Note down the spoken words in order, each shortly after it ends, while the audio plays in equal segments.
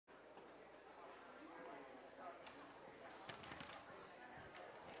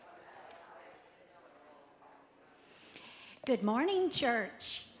Good morning,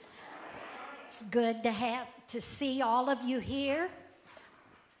 church. It's good to see all of you here.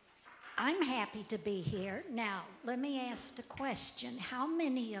 I'm happy to be here. Now, let me ask the question. How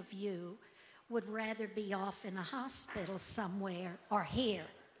many of you would rather be off in a hospital somewhere or here?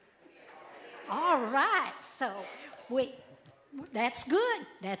 All right, so that's good.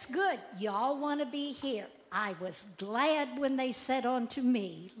 That's good. Y'all want to be here. I was glad when they said unto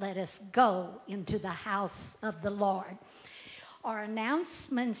me, let us go into the house of the Lord. Our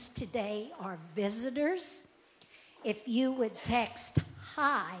announcements today are visitors. If you would text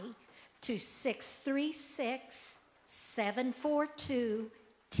HI to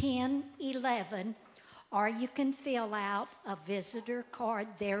 636-742-1011, or you can fill out a visitor card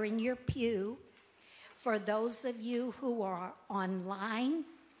there in your pew. For those of you who are online,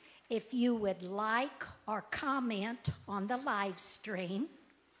 if you would like or comment on the live stream,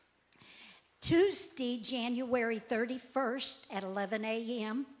 Tuesday, January 31st at 11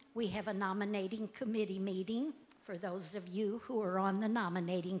 a.m., we have a nominating committee meeting for those of you who are on the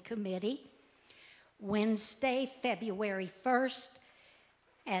nominating committee. Wednesday, February 1st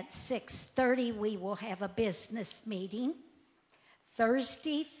at 6:30, we will have a business meeting.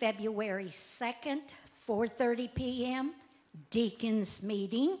 Thursday, February 2nd, 4:30 p.m., deacons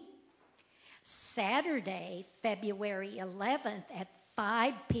meeting. Saturday, February 11th at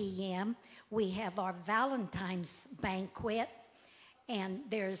 5 p.m., we have our Valentine's banquet, and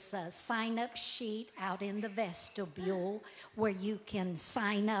there's a sign-up sheet out in the vestibule where you can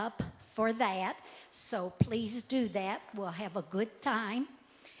sign up for that. So please do that. We'll have a good time.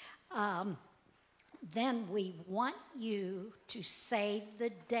 Then we want you to save the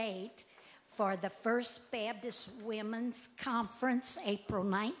date for the First Baptist Women's Conference, April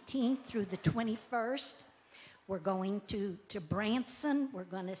 19th through the 21st. We're going to Branson. We're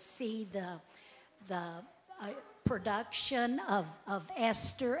going to see the production of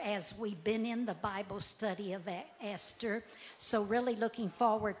Esther, as we've been in the Bible study of Esther. So really looking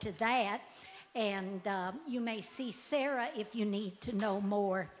forward to that. And you may see Sarah if you need to know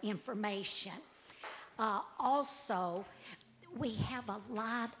more information. Also, we have a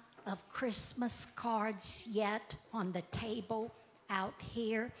lot of Christmas cards yet on the table out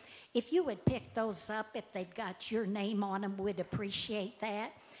here. If you would pick those up, if they've got your name on them, we'd appreciate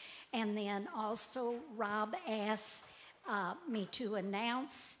that. And then also, Rob asked me to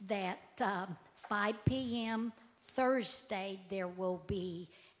announce that 5 p.m. Thursday, there will be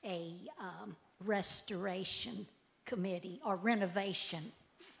a restoration committee or renovation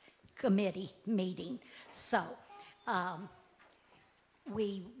committee meeting. So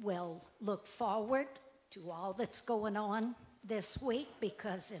we will look forward to all that's going on this week,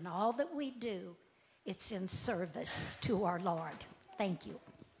 because in all that we do, it's in service to our Lord. Thank you.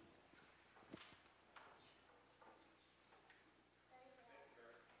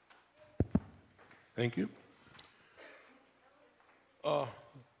 Thank you. I'm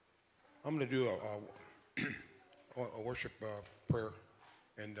going to do a worship prayer,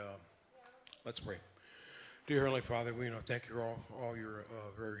 and let's pray. Dear Heavenly Father, we thank you for all your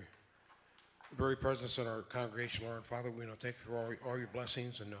very presence in our congregation, Lord. Father, we thank you for all your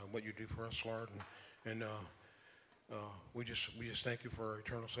blessings and what you do for us, Lord. And we just thank you for our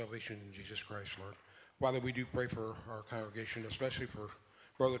eternal salvation in Jesus Christ, Lord. Father, we do pray for our congregation, especially for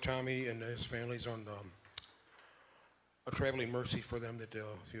Brother Tommy and his families on a traveling mercy for them, that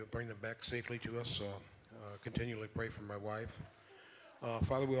you bring them back safely to us. Continually pray for my wife.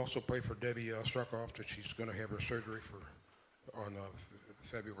 Father, we also pray for Debbie Struckoff, that she's going to have her surgery on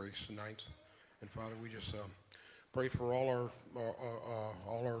February 9th. And Father, we just pray for all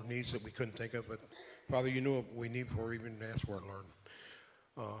our needs that we couldn't think of. But Father, you know what we need before we even ask for it, Lord.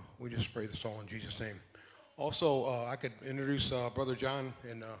 We just pray this all in Jesus' name. Also, I could introduce Brother John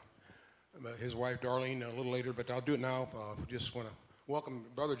and his wife Darlene a little later, but I'll do it now. Just want to welcome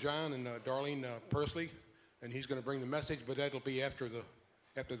Brother John and Darlene Pursley, and he's going to bring the message, but that'll be after the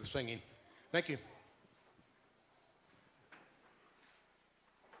singing. Thank you.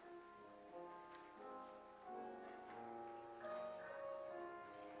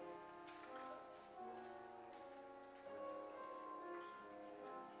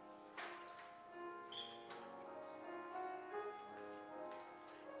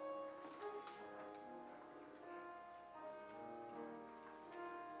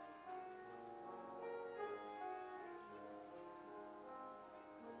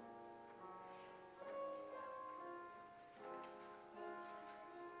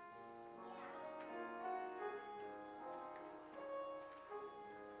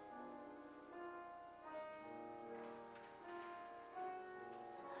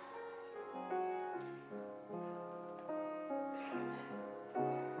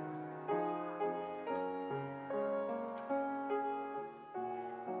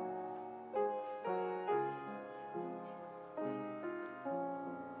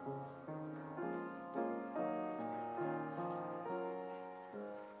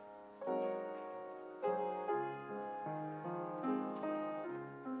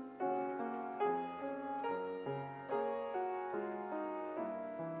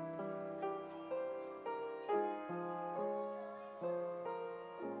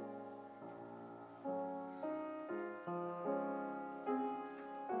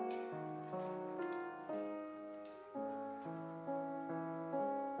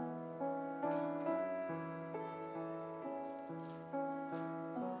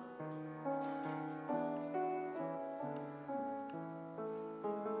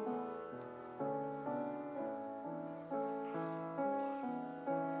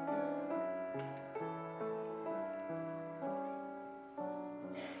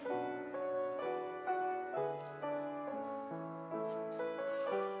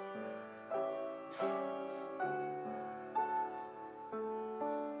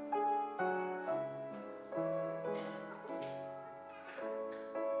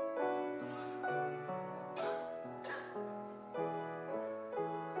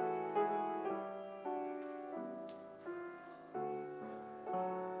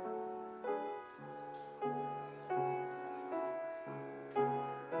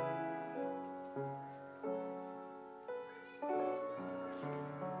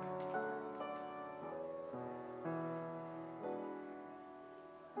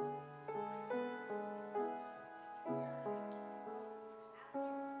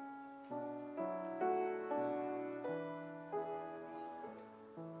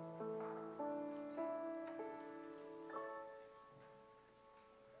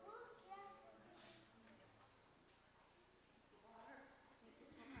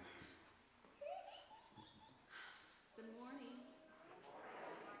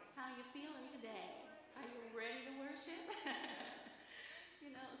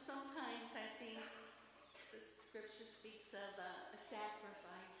 sometimes I think the scripture speaks of a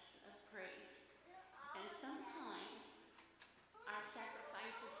sacrifice of praise. And sometimes our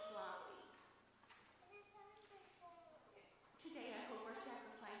sacrifice is sloppy. Today I hope our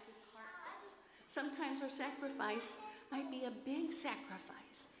sacrifice is heartfelt. Sometimes our sacrifice might be a big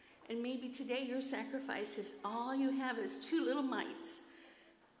sacrifice. And maybe today your sacrifice is all you have is 2 little mites.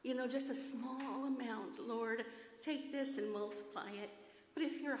 You know, just a small amount. Lord, take this and multiply it. But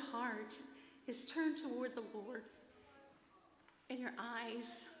if your heart is turned toward the Lord and your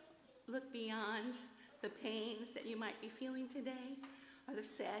eyes look beyond the pain that you might be feeling today, or the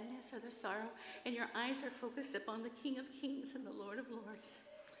sadness or the sorrow, and your eyes are focused upon the King of Kings and the Lord of Lords,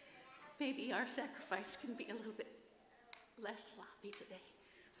 maybe our sacrifice can be a little bit less sloppy today.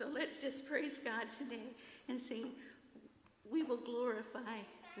 So let's just praise God today and sing, we will glorify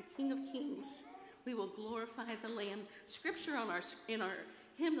the King of Kings. We will glorify the Lamb. Scripture in our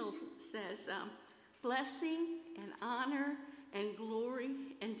hymnals says, blessing and honor and glory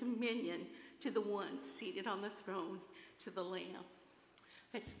and dominion to the one seated on the throne, to the Lamb.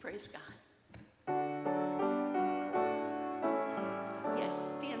 Let's praise God.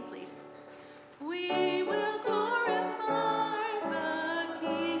 Yes, stand please. We will glorify the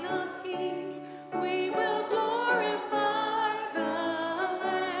King of Kings. We will glorify the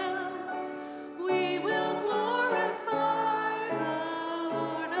Lamb. We will glorify the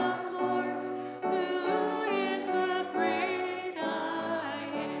Lord of Lords, who is the great I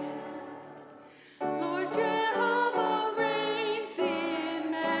am. Lord Jehovah reigns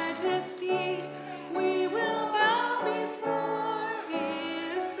in majesty. We will bow before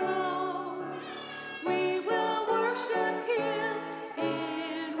his throne. We will worship him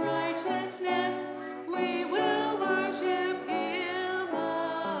in righteousness. We will worship him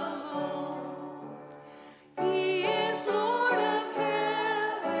alone. He is Lord of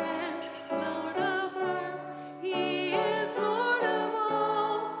heaven, Lord of earth. He is Lord of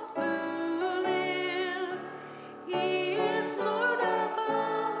all who live. He is Lord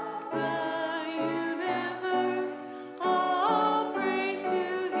above the universe. All praise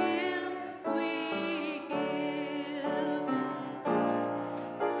to him we give.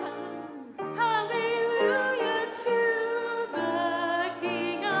 Hallelujah to the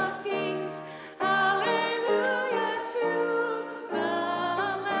King of Kings. Hallelujah to the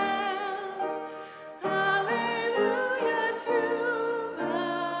Lamb. Hallelujah to the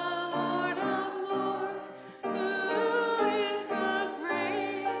Lord of Lords, who is the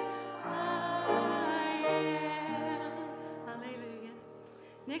great I am. Hallelujah.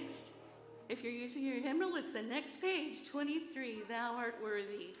 Next, if you're using your hymnal, it's the next page, 23, Thou art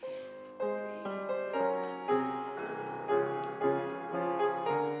worthy.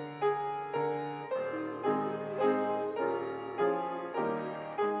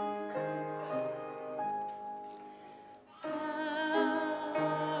 Thou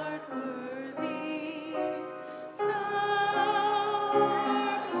art worthy, thou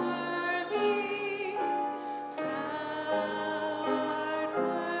art worthy, thou art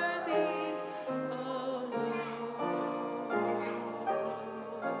worthy, O Lord,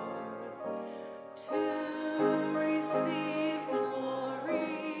 to receive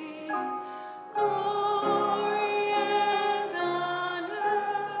glory, glory and honor,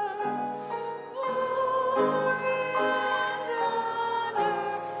 glory and honor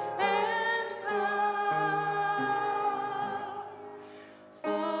and power.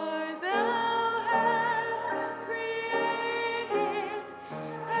 For thou hast created,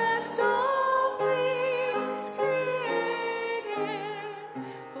 hast all things created.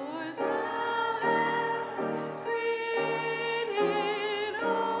 For thou hast created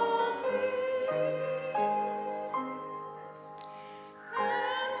all things.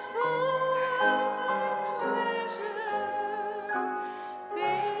 And for thy pleasure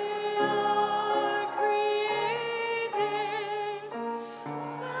they are created.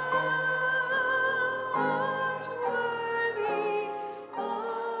 Thou art worthy, O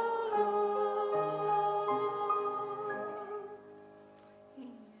Lord.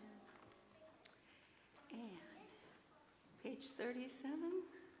 Amen. And page 37,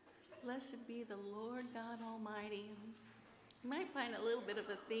 blessed be the Lord God Almighty. You might find a little bit of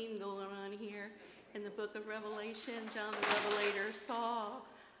a theme going on here in the book of Revelation. John the Revelator saw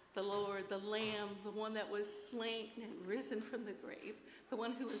the Lord, the Lamb, the one that was slain and risen from the grave, the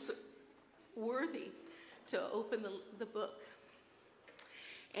one who was worthy to open the book.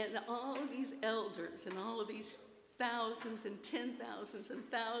 And all of these elders and all of these thousands and 10,000s and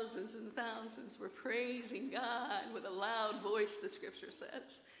thousands and thousands were praising God with a loud voice, the scripture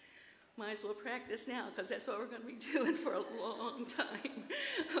says. Might as well practice now, because that's what we're going to be doing for a long time.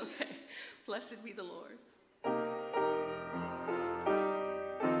 Okay. Blessed be the Lord.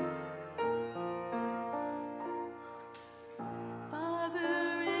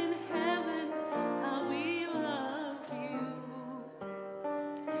 Father in heaven, how we love you.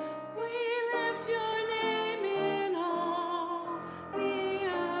 We lift your name in all the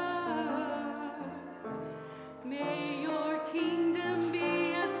earth. May your kingdom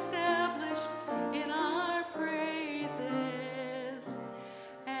be established in our praises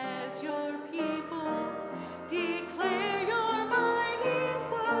as your people declare your mighty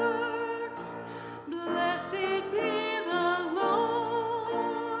works. Blessed be the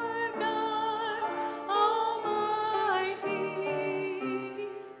Lord God Almighty,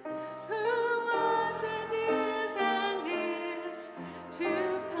 who was and is to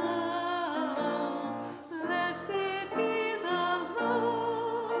come. Blessed be the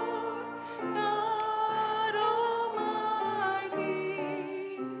Lord God Almighty,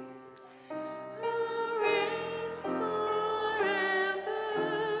 who reigns forevermore.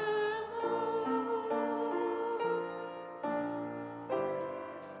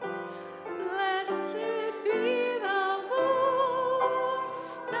 Blessed be the Lord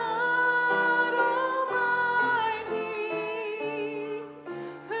God Almighty,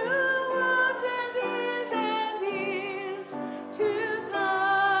 who was and is to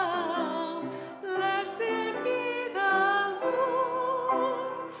come. Blessed be the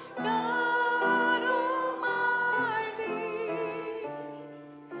Lord God Almighty,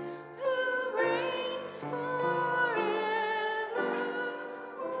 who reigns forevermore.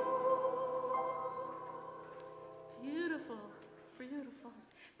 Beautiful, beautiful.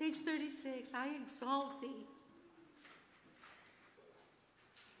 Page 36, I exalt thee.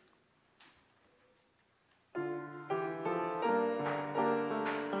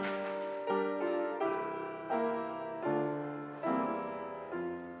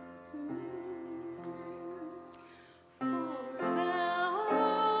 For thou, O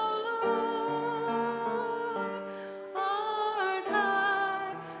Lord, art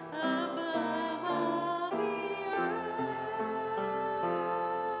high above all the earth.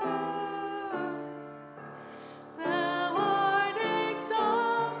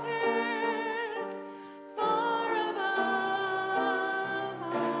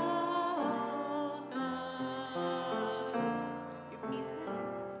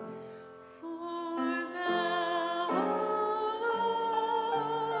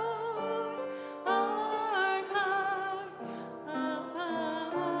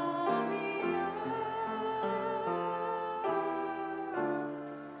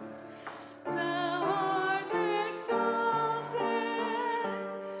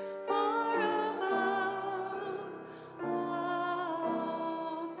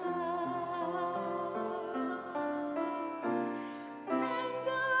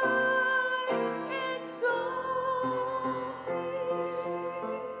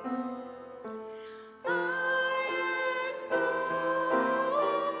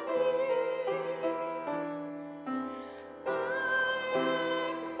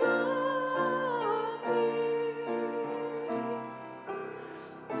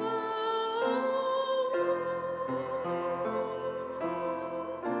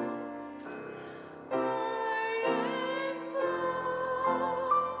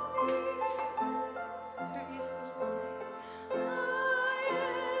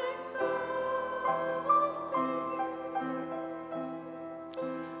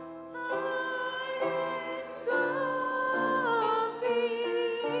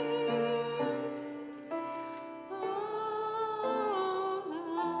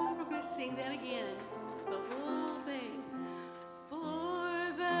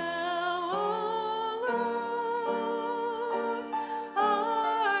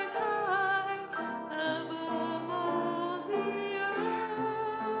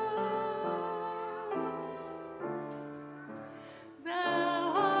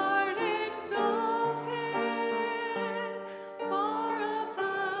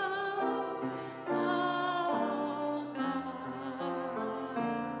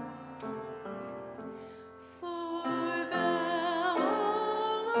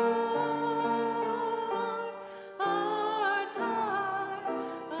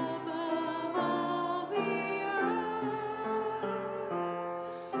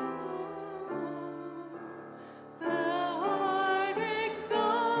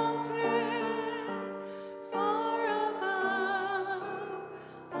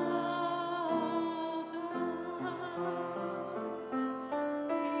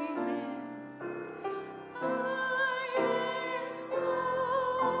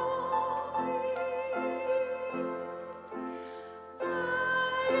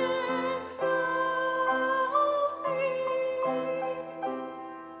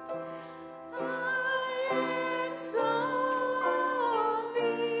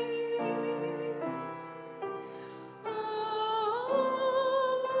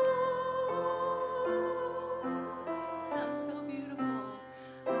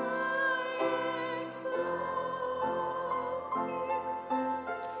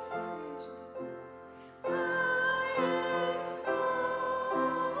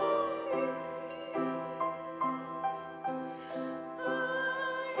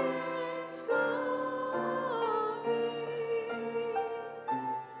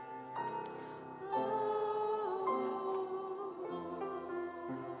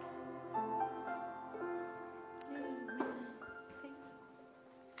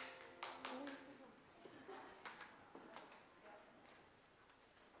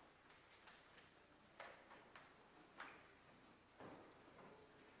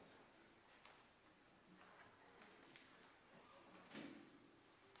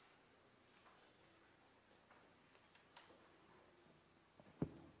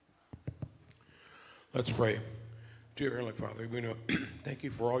 Let's pray. Dear Heavenly Father, we know, thank you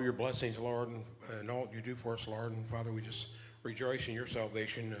for all your blessings, Lord, and all you do for us, Lord. And Father, we just rejoice in your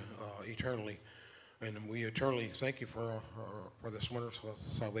salvation eternally. And we eternally thank you for this wonderful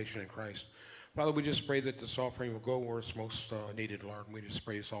salvation in Christ. Father, we just pray that this offering will go where it's most needed, Lord. And we just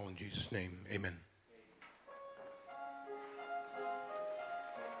pray this all in Jesus' name. Amen.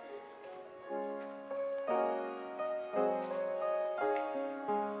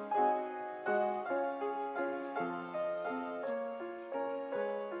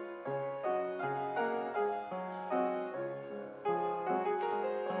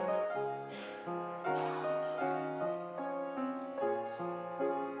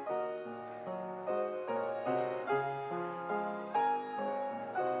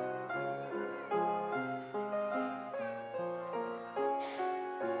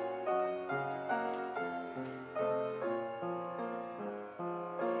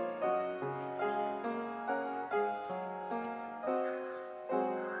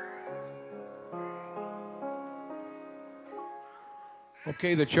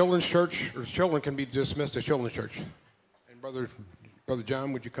 Okay, the children's church, or children can be dismissed to children's church. And Brother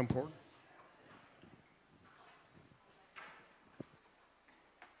John, would you come forward?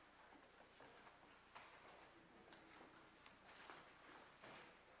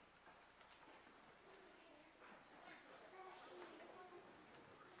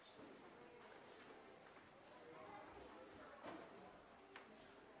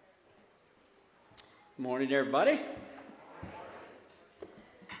 Morning, everybody.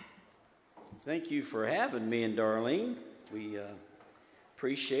 Thank you for having me and Darlene. We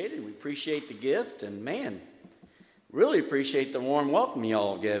appreciate it. We appreciate the gift, and man, really appreciate the warm welcome you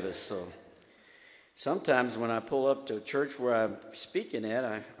all gave us. So sometimes when I pull up to a church where I'm speaking at,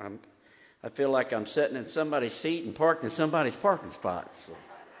 I feel like I'm sitting in somebody's seat and parked in somebody's parking spot. So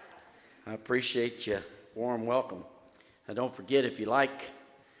I appreciate your warm welcome. Now, don't forget, if you like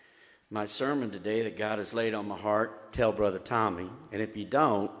my sermon today that God has laid on my heart, tell Brother Tommy. And if you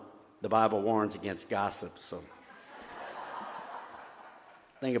don't, the Bible warns against gossip, so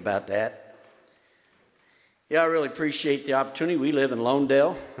think about that. Yeah, I really appreciate the opportunity. We live in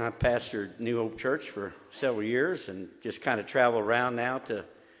Lonedale. I pastored New Hope Church for several years and just kind of travel around now to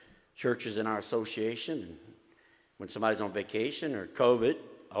churches in our association. And when somebody's on vacation or COVID,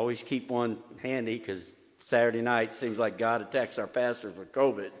 I always keep one handy because Saturday night seems like God attacks our pastors with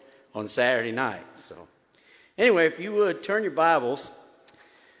COVID on Saturday night. So anyway, if you would, turn your Bibles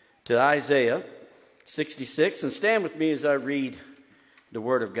to Isaiah 66 and stand with me as I read the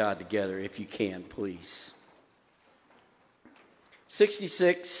Word of God together, if you can, please.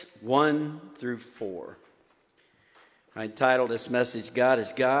 66, 1 through 4. I entitled this message, God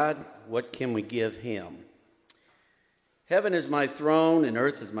is God, what can we give Him? Heaven is my throne and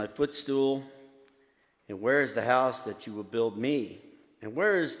earth is my footstool. And where is the house that you will build me? And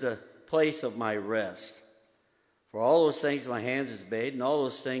where is the place of my rest? For all those things my hands has made, and all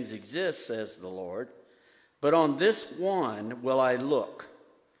those things exist, says the Lord. But on this one will I look,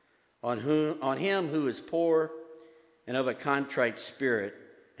 on him who is poor and of a contrite spirit,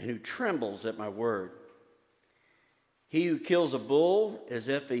 and who trembles at my word. He who kills a bull as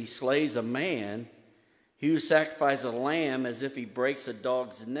if he slays a man, he who sacrifices a lamb as if he breaks a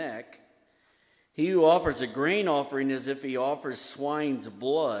dog's neck, he who offers a grain offering as if he offers swine's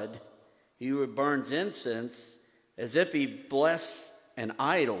blood, he who burns incense as if he bless an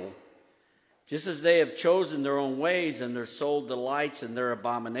idol, just as they have chosen their own ways and their soul delights in their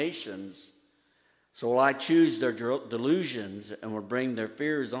abominations, so will I choose their delusions and will bring their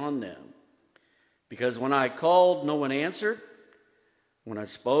fears on them. Because when I called, no one answered. When I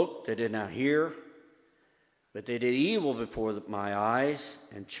spoke, they did not hear. But they did evil before my eyes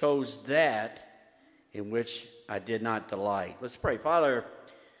and chose that in which I did not delight. Let's pray. Father,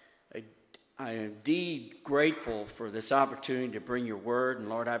 I am indeed grateful for this opportunity to bring your word. And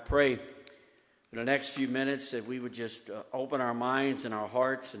Lord, I pray in the next few minutes that we would just open our minds and our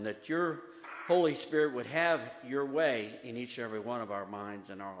hearts, and that your Holy Spirit would have your way in each and every one of our minds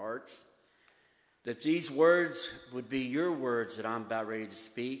and our hearts. That these words would be your words that I'm about ready to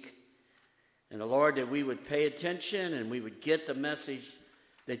speak. And the Lord, that we would pay attention and we would get the message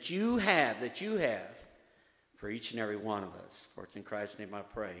that you have for each and every one of us. For it's in Christ's name I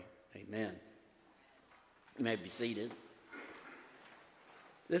pray. Amen. You may be seated.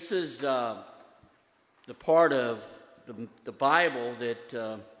 This is the part of the Bible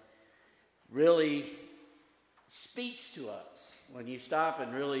that really speaks to us when you stop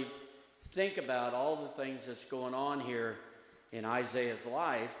and really think about all the things that's going on here in Isaiah's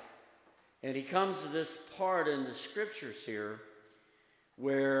life. And he comes to this part in the scriptures here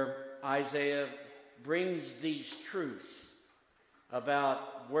where Isaiah brings these truths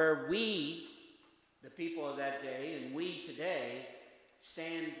about where we, the people of that day, and we today,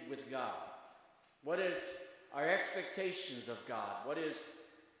 stand with God. What is our expectations of God? What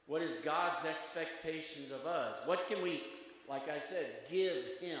is God's expectations of us? What can we, like I said, give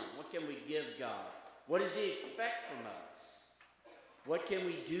him? What can we give God? What does he expect from us? What can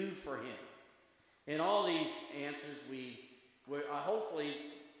we do for him? And all these answers, hopefully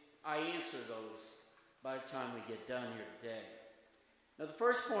I answer those by the time we get done here today. Now, the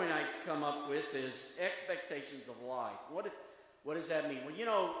first point I come up with is expectations of life. What does that mean? Well, you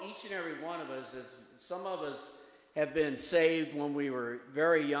know, each and every one of us, some of us have been saved when we were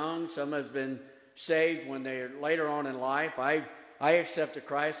very young. Some have been saved when they're later on in life. I accepted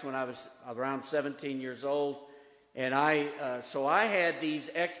Christ when I was around 17 years old. And so I had these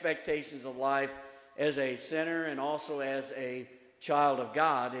expectations of life as a sinner and also as a child of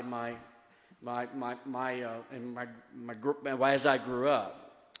God in as I grew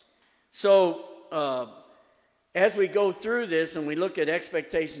up. So as we go through this and we look at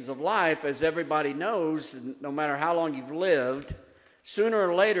expectations of life, as everybody knows, no matter how long you've lived, sooner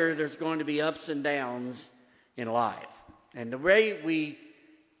or later there's going to be ups and downs in life. And the way we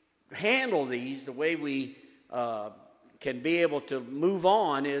handle these, the way we can be able to move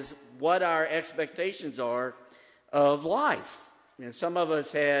on is what our expectations are of life. And some of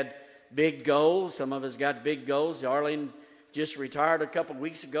us had big goals. Some of us got big goals. Arlene just retired a couple of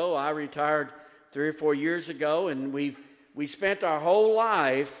weeks ago. I retired 3 or 4 years ago, and we spent our whole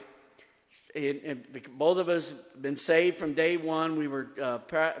life, both of us been saved from day one. We were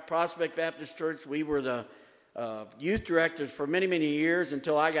Prospect Baptist Church. We were the youth directors for many, many years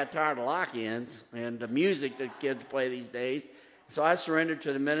until I got tired of lock-ins and the music that kids play these days. So I surrendered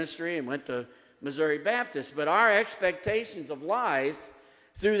to the ministry and went to Missouri Baptist. But our expectations of life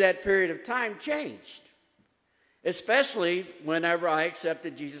through that period of time changed, especially whenever I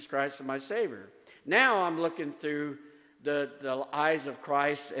accepted Jesus Christ as my Savior. Now I'm looking through the eyes of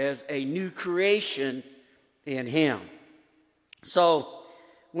Christ as a new creation in him. So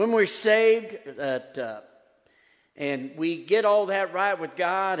when we're saved and we get all that right with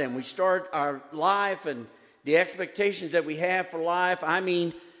God and we start our life and the expectations that we have for life, I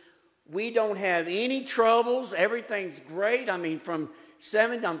mean, we don't have any troubles. Everything's great. I mean,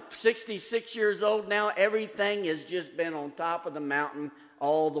 I'm 66 years old now. Everything has just been on top of the mountain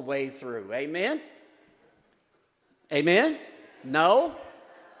all the way through. Amen? Amen? No?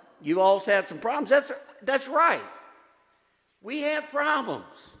 You all had some problems. That's right. We have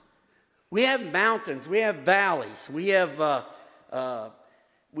problems. We have mountains. We have valleys. We have,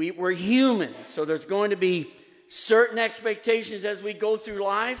 we're human. So there's going to be certain expectations as we go through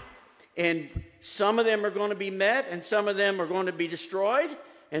life. And some of them are going to be met, and some of them are going to be destroyed,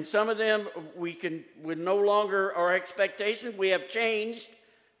 and some of them with no longer our expectations. We have changed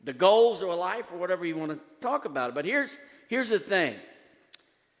the goals of life, or whatever you want to talk about it. But here's the thing,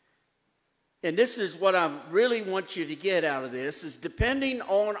 and this is what I really want you to get out of this, is depending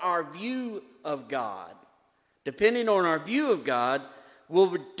on our view of God,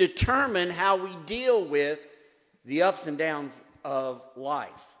 will determine how we deal with the ups and downs of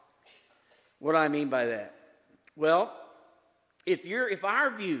life. What do I mean by that? Well, if our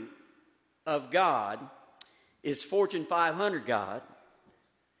view of God is Fortune 500 God,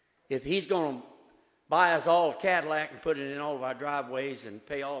 if he's going to buy us all a Cadillac and put it in all of our driveways and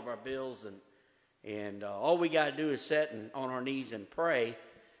pay all of our bills and all we got to do is sit on our knees and pray,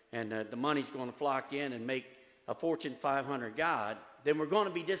 and the money's going to flock in and make a Fortune 500 God, then we're going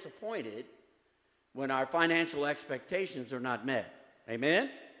to be disappointed when our financial expectations are not met.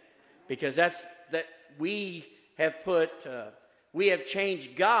 Amen? Because we have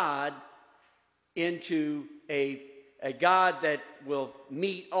changed God into a God that will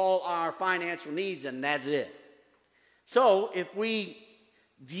meet all our financial needs, and that's it. So if we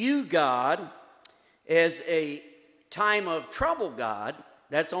view God as a time of trouble God,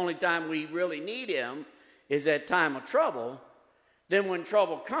 that's the only time we really need him, is that time of trouble, then when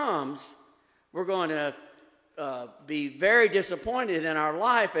trouble comes, we're going to be very disappointed in our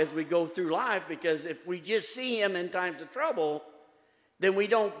life as we go through life, because if we just see him in times of trouble, then we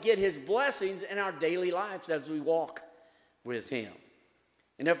don't get his blessings in our daily lives as we walk with him.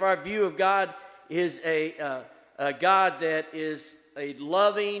 And if our view of God is a God that is a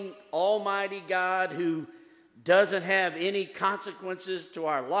loving, almighty God who doesn't have any consequences to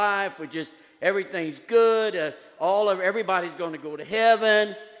our life, everything's good, everybody's going to go to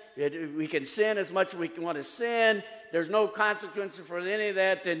heaven, we can sin as much as we want to sin, there's no consequences for any of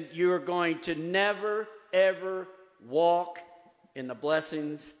that, then you're going to never, ever walk in the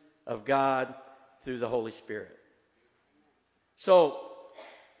blessings of God through the Holy Spirit. So,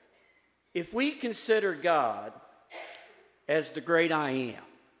 if we consider God as the great I am,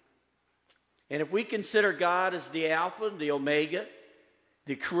 and if we consider God as the Alpha, the Omega,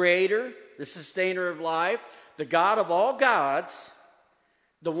 the Creator, the Sustainer of life, the God of all gods,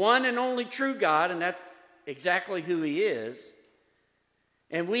 the one and only true God, and that's exactly who He is,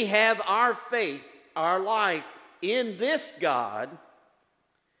 and we have our faith, our life in this God,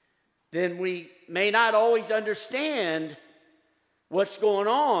 then we may not always understand what's going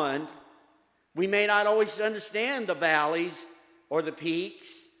on. We may not always understand the valleys or the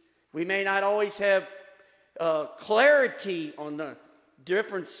peaks. We may not always have clarity on the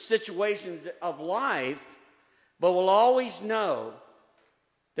different situations of life, but we'll always know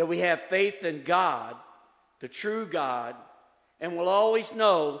that we have faith in God, the true God, and we'll always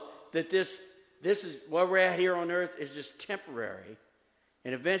know that this is where we're at here on earth is just temporary,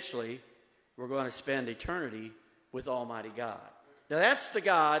 and eventually we're going to spend eternity with Almighty God. Now that's the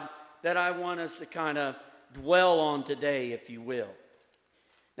God that I want us to kind of dwell on today, if you will.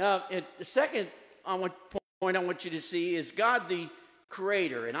 Now, the second point I want you to see is God the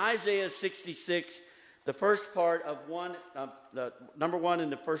Creator. In Isaiah 66, the first part of the number 1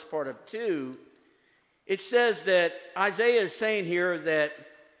 and the first part of 2, it says that Isaiah is saying here that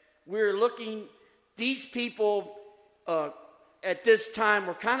we're looking, these people at this time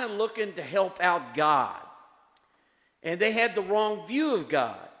were kind of looking to help out God. And they had the wrong view of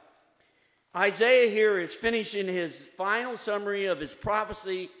God. Isaiah here is finishing his final summary of his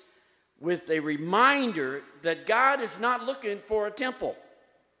prophecy with a reminder that God is not looking for a temple.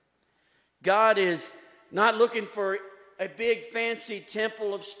 God is not looking for a big fancy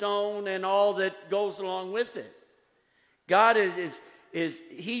temple of stone and all that goes along with it. God is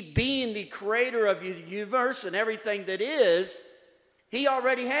He being the creator of the universe and everything that is, He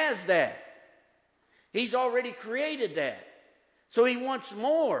already has that. He's already created that. So He wants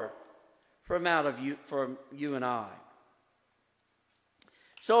more from you and I.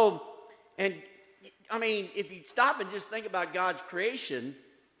 So, and I mean, if you stop and just think about God's creation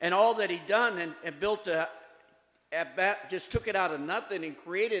and all that He done and built just took it out of nothing and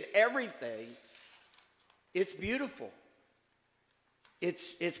created everything, it's beautiful.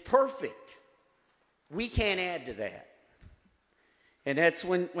 It's perfect. We can't add to that. And that's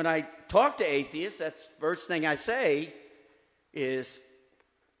when I talk to atheists, that's the first thing I say is,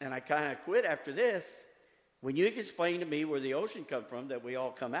 and I kind of quit after this, when you can explain to me where the ocean come from that we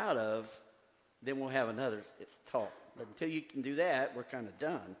all come out of, then we'll have another talk. But until you can do that, we're kind of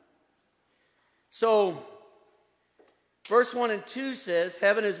done. So, verse 1 and 2 says,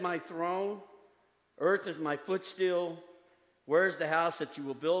 heaven is my throne, earth is my footstool. Where is the house that you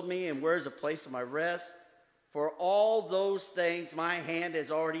will build me, and where is the place of my rest? For all those things my hand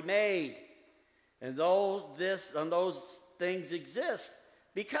has already made, and those things exist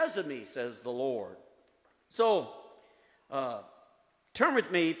because of me, says the Lord. So, turn with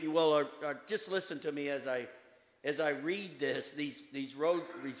me, if you will, or just listen to me as I read these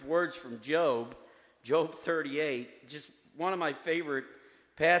words from Job 38, just one of my favorite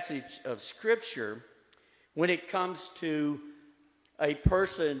passages of Scripture when it comes to a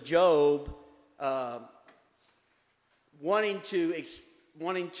person, Job, wanting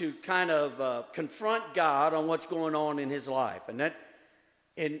to kind of confront God on what's going on in his life.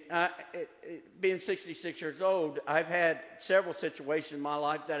 And being 66 years old, I've had several situations in my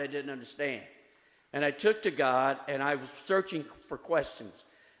life that I didn't understand. And I took to God, and I was searching for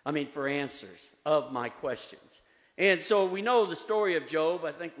for answers of my questions. And so we know the story of Job.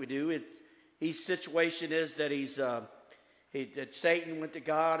 I think we do. His situation is that that Satan went to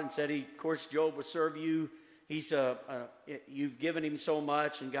God and said, of course, Job will serve you. You've given him so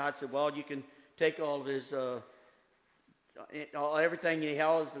much. And God said, well, you can take all of his, everything he has,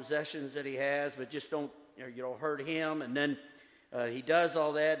 all his possessions that he has, but just don't hurt him. And then he does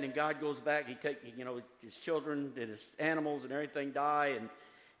all that, and then God goes back. He takes, his children and his animals and everything die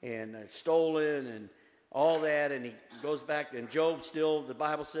and stolen and all that. And he goes back, and Job still, the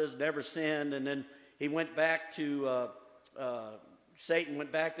Bible says, never sinned. And then he went back to, Satan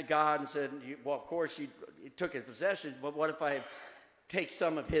went back to God and said, well, of course, he took his possessions, but what if I take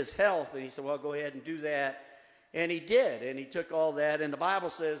some of his health? And he said, well, go ahead and do that. And he did, and he took all that. And the Bible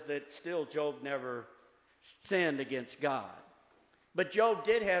says that still Job never sinned against God. But Job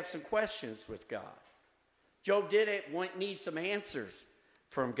did have some questions with God. Job did need some answers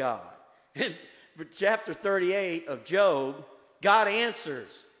from God. In chapter 38 of Job, God answers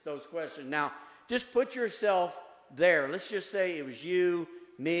those questions. Now, just put yourself there. Let's just say it was you,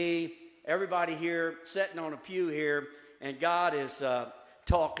 me, everybody here sitting on a pew here, and God is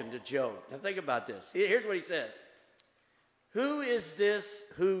talking to Job. Now think about this. Here's what he says. Who is this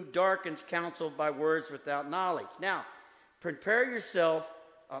who darkens counsel by words without knowledge? Now, prepare yourself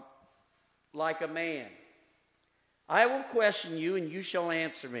like a man. I will question you, and you shall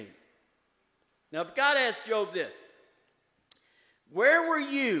answer me. Now, God asked Job this. Where were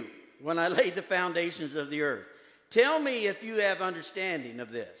you when I laid the foundations of the earth? Tell me if you have understanding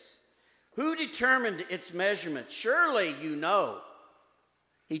of this. Who determined its measurement? Surely you know,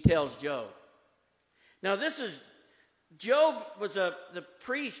 he tells Job. Now, Job was the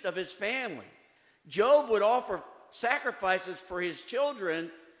priest of his family. Job would offer sacrifices for his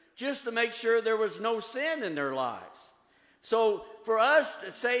children just to make sure there was no sin in their lives. So for us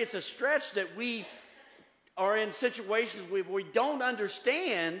to say it's a stretch that we are in situations where we don't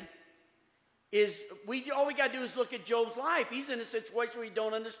understand is all we got to do is look at Job's life. He's in a situation where he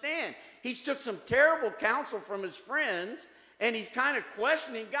don't understand. He's took some terrible counsel from his friends, and he's kind of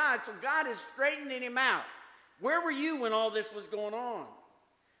questioning God. So God is straightening him out. Where were you when all this was going on?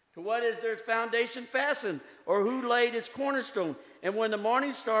 To what is their foundation fastened? Or who laid its cornerstone? And when the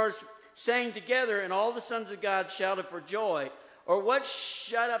morning stars sang together and all the sons of God shouted for joy, or what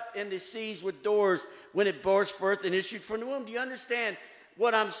shut up in the seas with doors when it burst forth and issued from the womb? Do you understand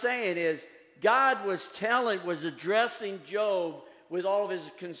what I'm saying is God was addressing Job with all of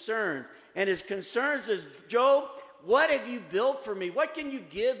his concerns. And his concerns is, Job, what have you built for me? What can you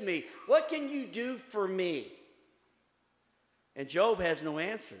give me? What can you do for me? And Job has no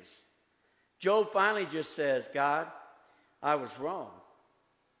answers. Job finally just says, God, I was wrong.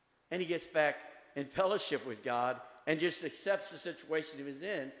 And he gets back in fellowship with God and just accepts the situation he was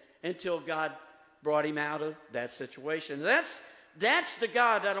in until God brought him out of that situation. That's the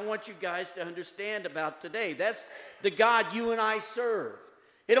God that I want you guys to understand about today. That's the God you and I serve.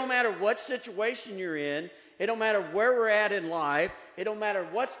 It don't matter what situation you're in. It don't matter where we're at in life. It don't matter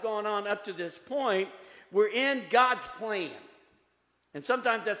what's going on up to this point. We're in God's plan. And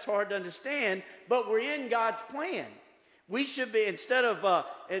sometimes that's hard to understand, but we're in God's plan. We should be, instead of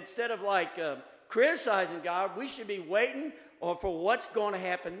criticizing God, we should be waiting for what's going to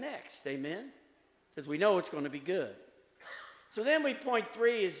happen next. Amen? Because we know it's going to be good. So then point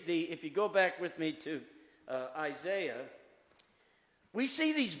 3 is if you go back with me to Isaiah, we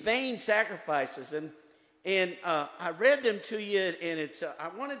see these vain sacrifices. And I read them to you, and I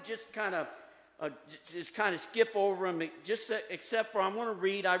want to just kind of skip over them, except for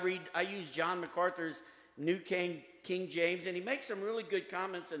I use John MacArthur's New King James, and he makes some really good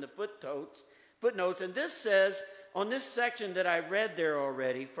comments in the footnotes. And this says, on this section that I read there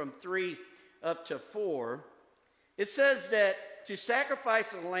already, from 3 up to 4, it says that to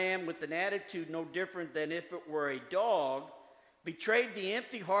sacrifice a lamb with an attitude no different than if it were a dog betrayed the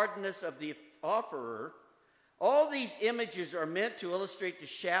empty hardness of the offerer. All these images are meant to illustrate the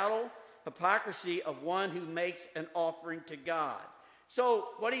shallow hypocrisy of one who makes an offering to God. So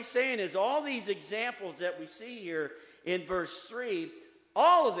what he's saying is all these examples that we see here in verse 3,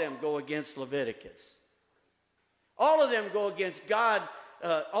 all of them go against Leviticus. All of them go against God.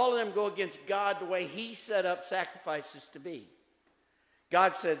 All of them go against God the way he set up sacrifices to be.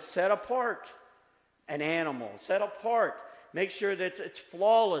 God said, set apart an animal. Set apart. Make sure that it's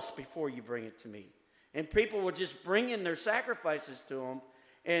flawless before you bring it to me. And people will just bring in their sacrifices to him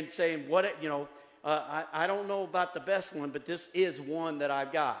and saying, I don't know about the best one, but this is one that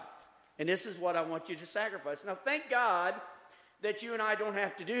I've got. And this is what I want you to sacrifice. Now, thank God that you and I don't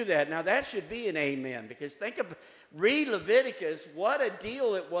have to do that. Now, that should be an amen, because read Leviticus, what a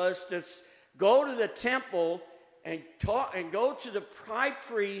deal it was to go to the temple and go to the high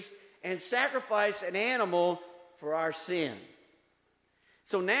priest and sacrifice an animal for our sin.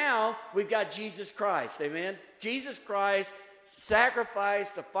 So now we've got Jesus Christ, amen? Jesus Christ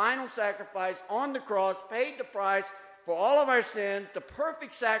sacrificed, the final sacrifice on the cross, paid the price for all of our sin, the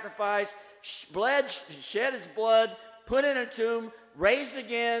perfect sacrifice, shed his blood, put in a tomb, raised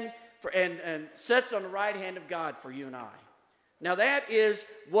again, and sits on the right hand of God for you and I. Now that is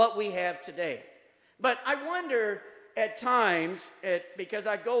what we have today. But I wonder at times, because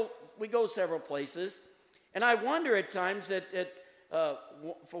we go several places, and I wonder at times that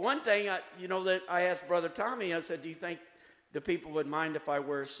for one thing, that I asked Brother Tommy, I said, do you think the people would mind if I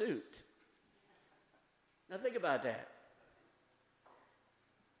wear a suit? Now think about that.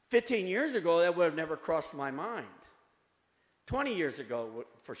 15 years ago, that would have never crossed my mind. 20 years ago,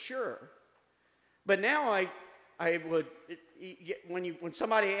 for sure. But now I would, when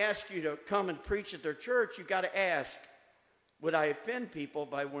somebody asks you to come and preach at their church, you got to ask, would I offend people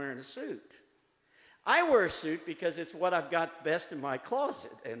by wearing a suit? I wear a suit because it's what I've got best in my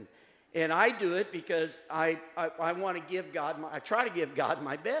closet, And I do it because I want to give God, I try to give God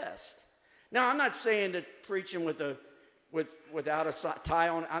my best. Now, I'm not saying that preaching without a tie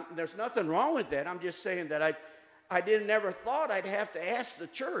on, there's nothing wrong with that. I'm just saying that I never thought I'd have to ask the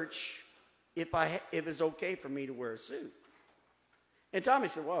church if it's okay for me to wear a suit. And Tommy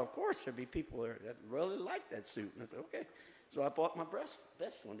said, well, of course there'd be people there that really like that suit. And I said, okay. So I bought my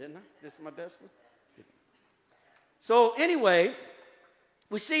best one, didn't I? This is my best one. So anyway,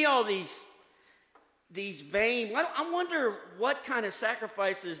 we see all these vain, I wonder what kind of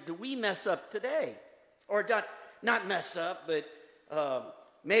sacrifices do we mess up today? Or not mess up, but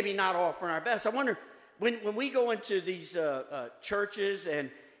maybe not offering our best. I wonder, when we go into these churches and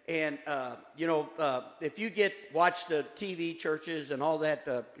if you watch the TV churches and all that,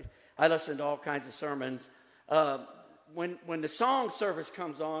 I listen to all kinds of sermons. When the song service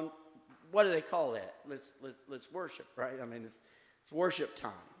comes on, what do they call that? Let's worship, right? I mean, it's worship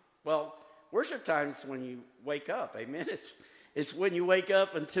time. Well, worship time is when you wake up, amen? It's when you wake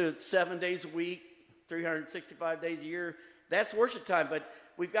up until 7 days a week, 365 days a year. That's worship time. But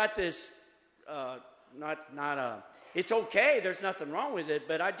we've got this, it's okay. There's nothing wrong with it.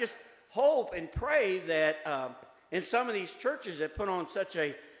 But I just hope and pray that in some of these churches that put on such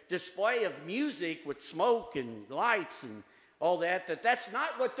a display of music with smoke and lights and all that, that's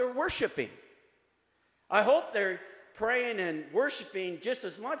not what they're worshiping. I hope they're praying and worshiping just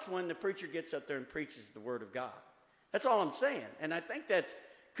as much when the preacher gets up there and preaches the Word of God. That's all I'm saying. And I think that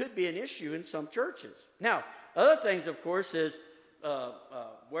could be an issue in some churches. Now, other things, of course, is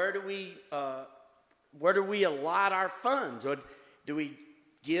where do we allot our funds? Or do we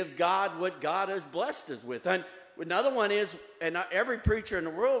give God what God has blessed us with? And another one is, and every preacher in the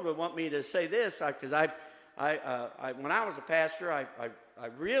world would want me to say this, because when I was a pastor, I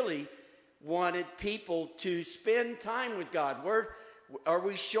really wanted people to spend time with God. Are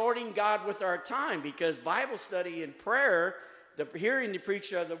we shorting God with our time? Because Bible study and prayer, hearing the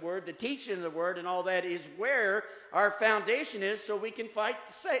preacher of the Word, the teaching of the Word, and all that is where our foundation is, so we can fight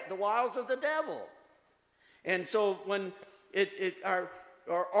the wiles of the devil. And so when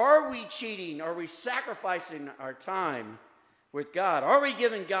are we cheating? Are we sacrificing our time with God? Are we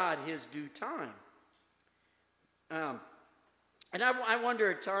giving God His due time? And I wonder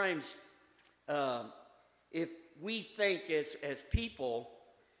at times if we think as people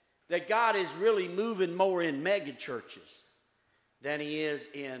that God is really moving more in mega churches than He is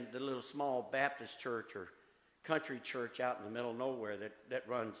in the little small Baptist church or country church out in the middle of nowhere that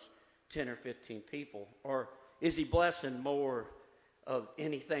runs 10 or 15 people. Or is He blessing more of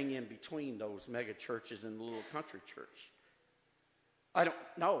anything in between those mega churches and the little country church? I don't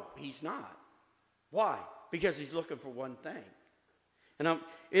know. He's not. Why? Because He's looking for one thing. And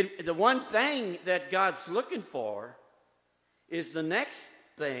the one thing that God's looking for is the next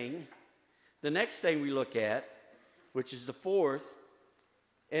thing we look at, which is the fourth,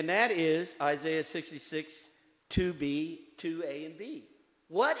 and that is Isaiah 66, 2b, 2a and b.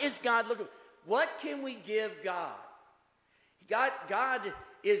 What is God looking for? What can we give God? God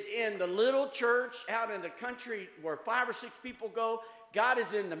is in the little church out in the country where 5 or 6 people go. God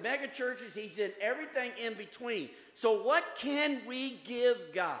is in the mega churches. He's in everything in between. So what can we give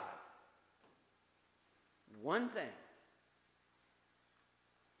God? One thing.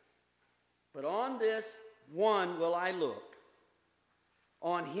 But on this one will I look,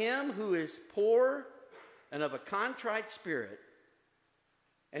 on him who is poor and of a contrite spirit,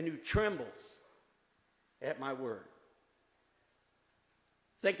 and who trembles at my word.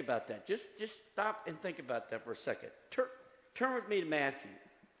 Think about that. Just stop and think about that for a second. Turn with me to Matthew.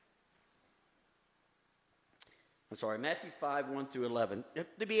 Matthew 5, 1 through 11.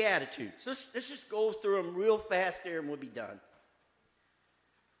 The Beatitudes. Let's just go through them real fast there and we'll be done.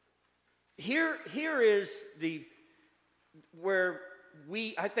 Here is where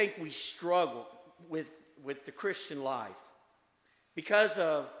I think we struggle with the Christian life. Because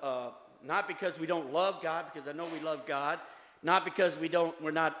of, not because we don't love God, because I know we love God. Not because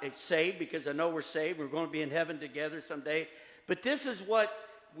we're not saved, because I know we're saved. We're going to be in heaven together someday. But this is what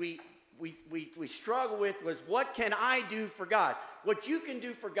we struggle with, was what can I do for God? What you can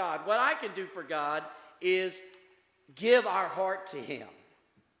do for God, what I can do for God is give our heart to Him.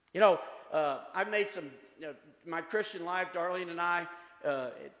 I've made my Christian life, Darlene and I,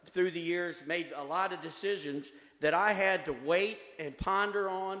 through the years, made a lot of decisions that I had to wait and ponder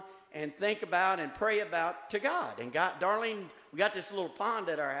on and think about and pray about to God. And Darlene, we got this little pond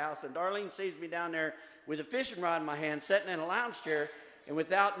at our house, and Darlene sees me down there with a fishing rod in my hand, sitting in a lounge chair, and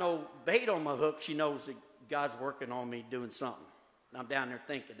without no bait on my hook, she knows that God's working on me doing something. And I'm down there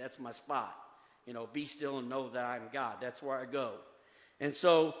thinking, that's my spot. Be still and know that I'm God. That's where I go. And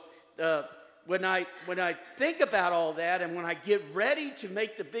so when I think about all that, and when I get ready to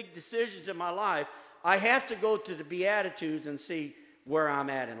make the big decisions in my life, I have to go to the Beatitudes and see where I'm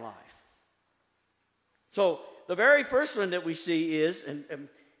at in life. So the very first one that we see is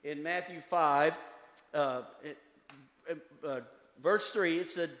in Matthew 5, verse 3,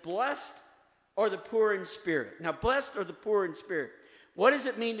 it said, blessed are the poor in spirit. Now, blessed are the poor in spirit. What does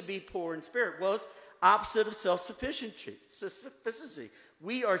it mean to be poor in spirit? Well, it's opposite of self-sufficiency.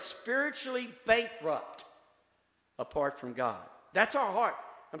 We are spiritually bankrupt apart from God. That's our heart.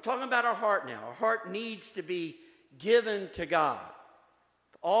 I'm talking about our heart now. Our heart needs to be given to God.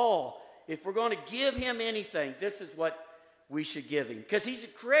 If we're going to give him anything, this is what we should give him. Because he's the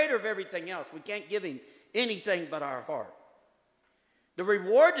creator of everything else. We can't give him anything but our heart. The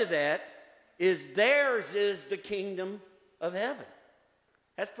reward to that is theirs is the kingdom of heaven.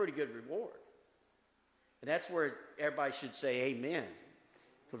 That's a pretty good reward. And that's where everybody should say amen.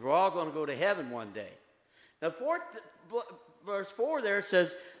 Because we're all going to go to heaven one day. Now, verse 4 there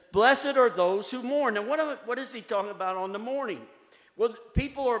says, blessed are those who mourn. Now, what is he talking about on the mourning? Well,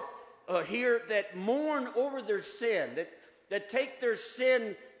 people are here that mourn over their sin, that take their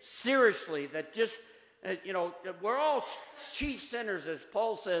sin seriously, that just, we're all chief sinners, as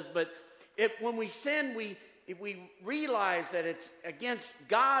Paul says, but when we sin, we realize that it's against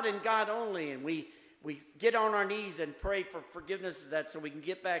God and God only, and we get on our knees and pray for forgiveness of that so we can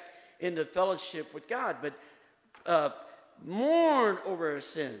get back into fellowship with God. But mourn over a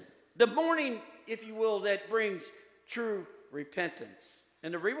sin. The mourning, if you will, that brings true repentance.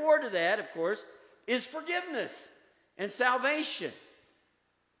 And the reward of that, of course, is forgiveness and salvation,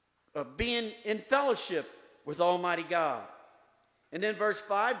 of being in fellowship with Almighty God. And then verse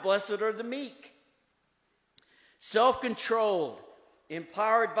 5, blessed are the meek, self-controlled,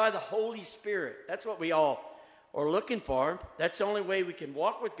 empowered by the Holy Spirit. That's what we all are looking for. That's the only way we can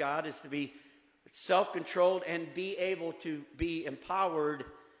walk with God, is to be self-controlled and be able to be empowered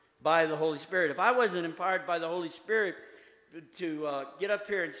by the Holy Spirit. If I wasn't empowered by the Holy Spirit to get up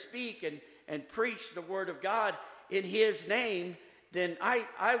here and speak and preach the Word of God in His name, then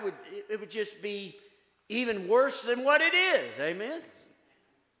it would just be even worse than what it is. Amen?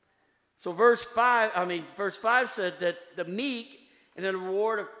 So verse 5 said that the meek, and then the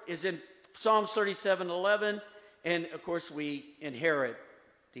reward is in Psalms 37:11, and of course we inherit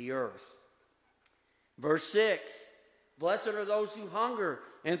the earth. Verse 6, blessed are those who hunger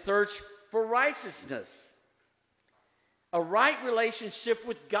and thirst for righteousness. A right relationship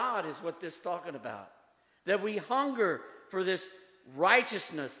with God is what this is talking about. That we hunger for this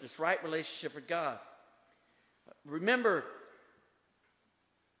righteousness, this right relationship with God. Remember,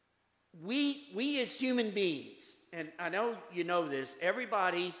 we as human beings, and I know you know this,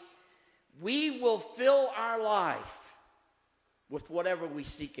 everybody, we will fill our life with whatever we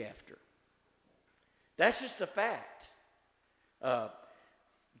seek after. That's just a fact.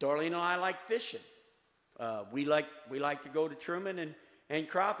 Darlene and I like fishing. We like to go to Truman and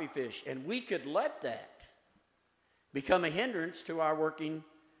crappie fish, and we could let that become a hindrance to our working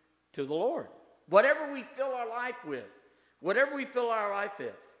to the Lord. Whatever we fill our life with,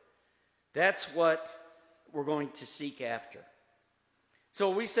 that's what we're going to seek after. So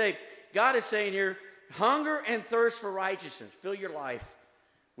we say, God is saying here, hunger and thirst for righteousness. Fill your life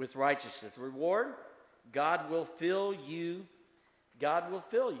with righteousness. Reward, God will fill you. God will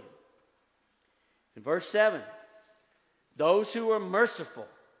fill you. In verse 7, those who are merciful.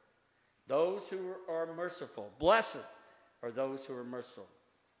 Those who are merciful. Blessed are those who are merciful.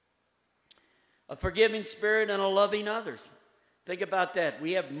 A forgiving spirit and a loving others. Think about that.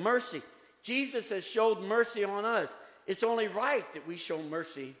 We have mercy. Jesus has showed mercy on us. It's only right that we show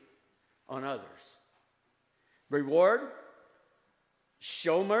mercy on others. Reward,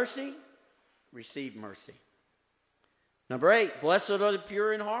 show mercy, receive mercy. Number 8, blessed are the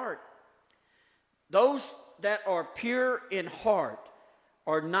pure in heart. Those that are pure in heart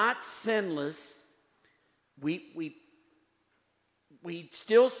are not sinless. We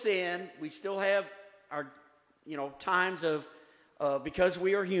still sin. We still have our times of because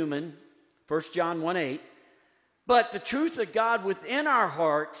we are human. 1 John 1:8. But the truth of God within our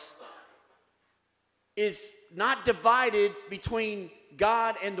hearts is not divided between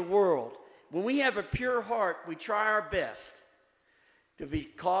God and the world. When we have a pure heart, we try our best to be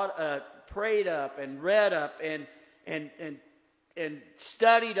prayed up and read up and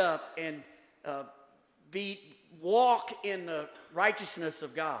studied up and walk in the righteousness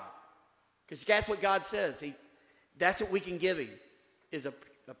of God. Because that's what God says. That's what we can give Him, is a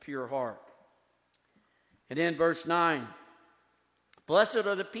pure heart. And then verse 9, blessed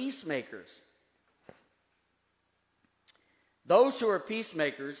are the peacemakers. Those who are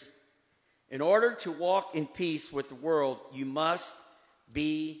peacemakers In order to walk in peace with the world, you must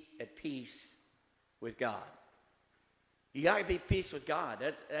be at peace with God. You got to be at peace with God.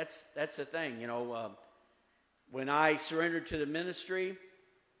 That's the thing. You know, when I surrendered to the ministry,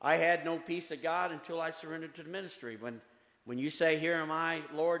 I had no peace of God until I surrendered to the ministry. When you say, "Here am I,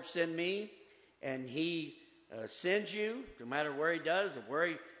 Lord, send me," and He sends you, no matter where He does or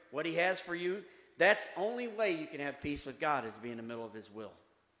what He has for you, that's the only way you can have peace with God, is be in the middle of His will.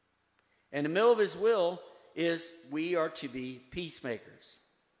 And the middle of His will is we are to be peacemakers.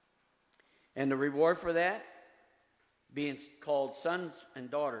 And the reward for that, being called sons and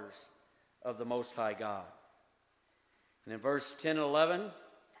daughters of the Most High God. And in verse 10 and 11,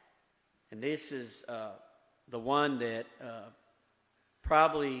 and this is the one that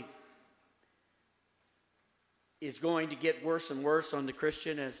probably is going to get worse and worse on the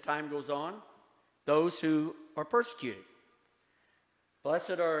Christian as time goes on, those who are persecuted.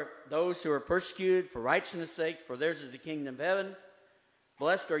 Blessed are those who are persecuted for righteousness' sake, for theirs is the kingdom of heaven.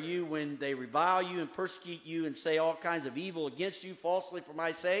 Blessed are you when they revile you and persecute you and say all kinds of evil against you falsely for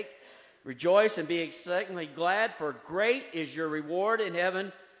my sake. Rejoice and be exceedingly glad, for great is your reward in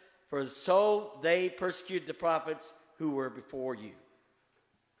heaven, for so they persecuted the prophets who were before you.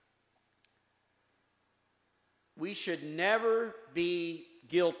 We should never be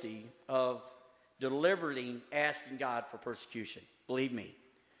guilty of deliberately asking God for persecution. Believe me,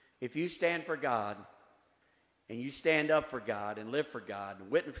 if you stand for God and you stand up for God and live for God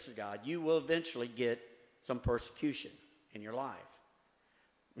and witness for God, you will eventually get some persecution in your life.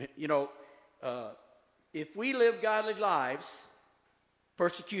 You know, if we live godly lives,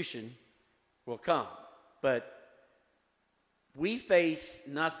 persecution will come. But we face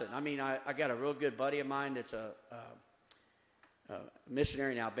nothing. I mean, I got a real good buddy of mine that's a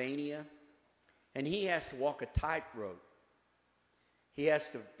missionary in Albania, and he has to walk a tightrope. He has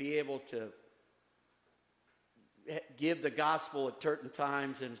to be able to give the gospel at certain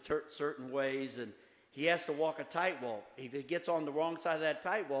times and certain ways, and he has to walk a tightrope. If he gets on the wrong side of that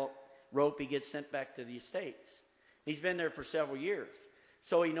tightrope, he gets sent back to the States. He's been there for several years.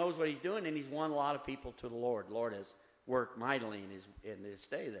 So he knows what he's doing, and he's won a lot of people to the Lord. The Lord has worked mightily in his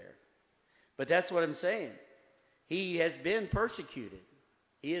stay there. But that's what I'm saying. He has been persecuted.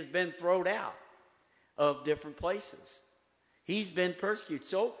 He has been thrown out of different places. He's been persecuted.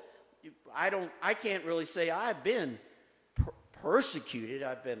 So I can't really say I've been persecuted.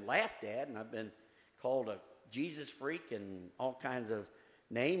 I've been laughed at, and I've been called a Jesus freak and all kinds of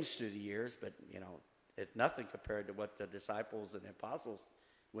names through the years, but, you know, it's nothing compared to what the disciples and the apostles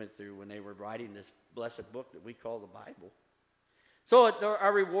went through when they were writing this blessed book that we call the Bible. So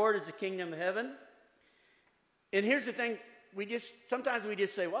our reward is the kingdom of heaven. And here's the thing, sometimes we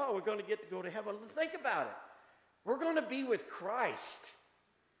just say, well, we're going to get to go to heaven. Think about it. We're going to be with Christ.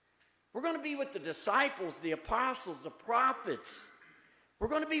 We're going to be with the disciples, the apostles, the prophets. We're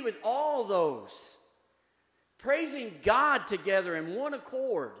going to be with all those, praising God together in one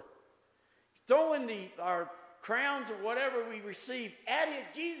accord, throwing our crowns or whatever we receive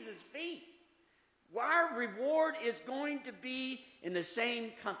at Jesus' feet. Our reward is going to be in the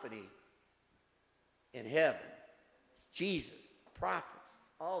same company in heaven. It's Jesus, the prophets,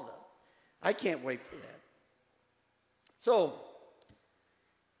 all of them. I can't wait for that. So,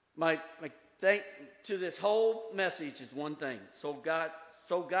 my thank to this whole message is one thing. So God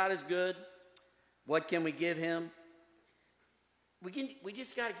is good. What can we give Him? We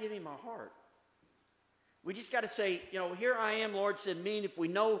just got to give Him our heart. We just got to say, you know, here I am, Lord, send me. And if we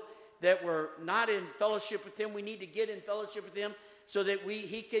know that we're not in fellowship with Him, we need to get in fellowship with Him so that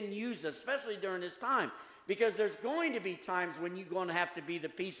He can use us, especially during this time. Because there's going to be times when you're going to have to be the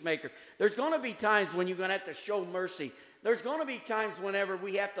peacemaker. There's going to be times when you're going to have to show mercy. There's going to be times whenever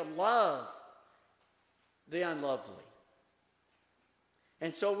we have to love the unlovely.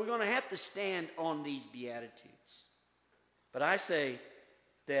 And so we're going to have to stand on these Beatitudes. But I say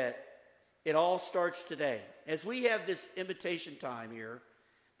that it all starts today. As we have this invitation time here,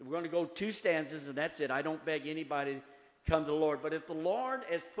 we're going to go 2 stanzas, and that's it. I don't beg anybody to come to the Lord. But if the Lord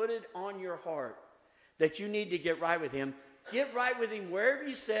has put it on your heart that you need to get right with Him, get right with Him wherever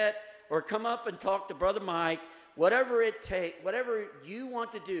you sit, or come up and talk to Brother Mike, whatever it takes, whatever you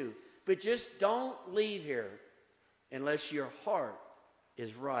want to do. But just don't leave here unless your heart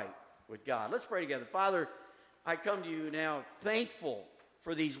is right with God. Let's pray together. Father, I come to you now thankful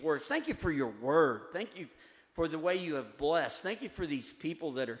for these words. Thank you for your word. Thank you for the way you have blessed. Thank you for these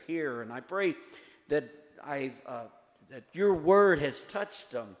people that are here. And I pray that that your word has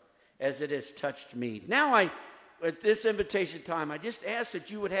touched them as it has touched me. Now at this invitation time, I just ask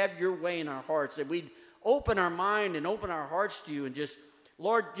that you would have your way in our hearts, that we'd open our mind and open our hearts to you and just,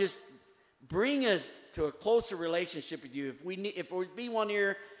 Lord, just bring us to a closer relationship with you. If there be one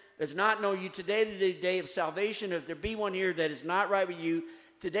here does not know you, today is the day of salvation. If there be one here that is not right with you,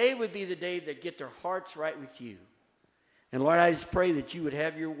 today would be the day that get their hearts right with you. And Lord, I just pray that you would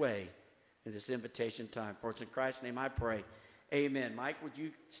have your way in this invitation time. For it's in Christ's name I pray. Amen. Mike, would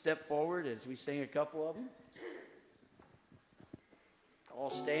you step forward as we sing a couple of them? All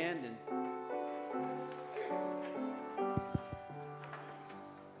stand and...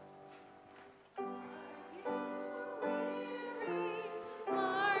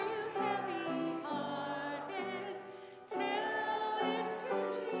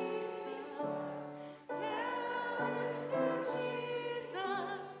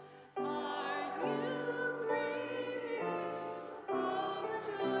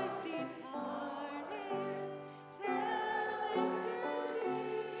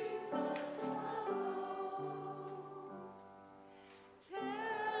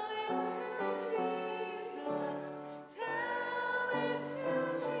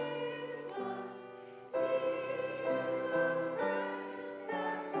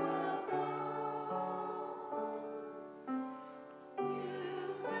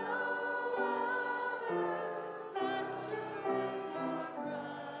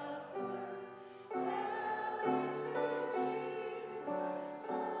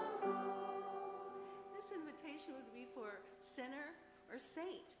 Would be for sinner or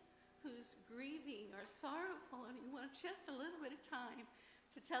saint who's grieving or sorrowful, and you want just a little bit of time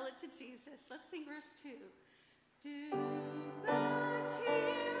to tell it to Jesus. Let's sing verse 2. Do the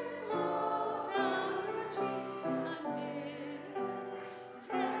tears flow down your cheeks unbidden?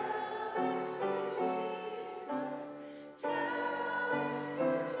 Tell it to Jesus. Tell it to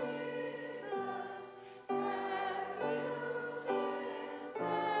Jesus. Have you seen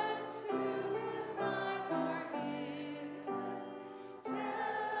that to his eyes are hidden? Tell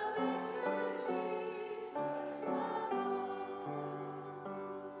it to Jesus alone.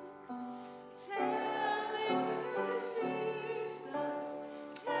 Tell it to Jesus.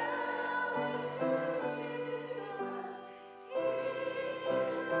 Tell it to Jesus.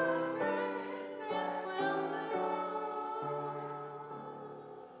 He's a friend that's well known.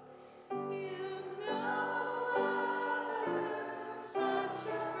 You've no other such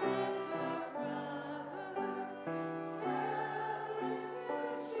a friend or brother. Tell it to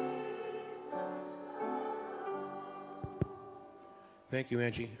Jesus alone. Thank you,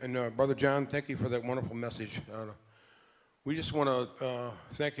 Angie. And Brother John, thank you for that wonderful message. We just want to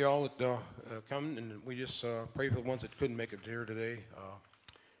thank you all that come, and we just pray for the ones that couldn't make it here today.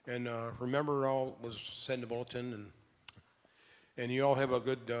 And remember all was said in the bulletin, and you all have a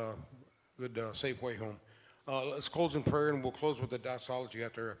good, safe way home. Let's close in prayer, and we'll close with the doxology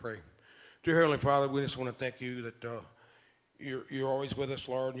after I pray. Dear Heavenly Father, we just want to thank you that you're always with us,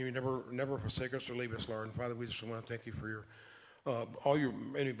 Lord, and you never forsake us or leave us, Lord. And Father, we just want to thank you for your all your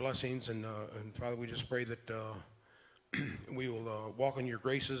many blessings, and Father, we just pray that we will walk in your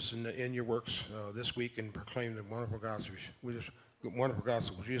graces and in your works this week and proclaim the wonderful gospel. We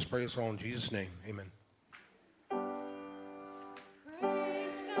just pray this all in Jesus' name. Amen.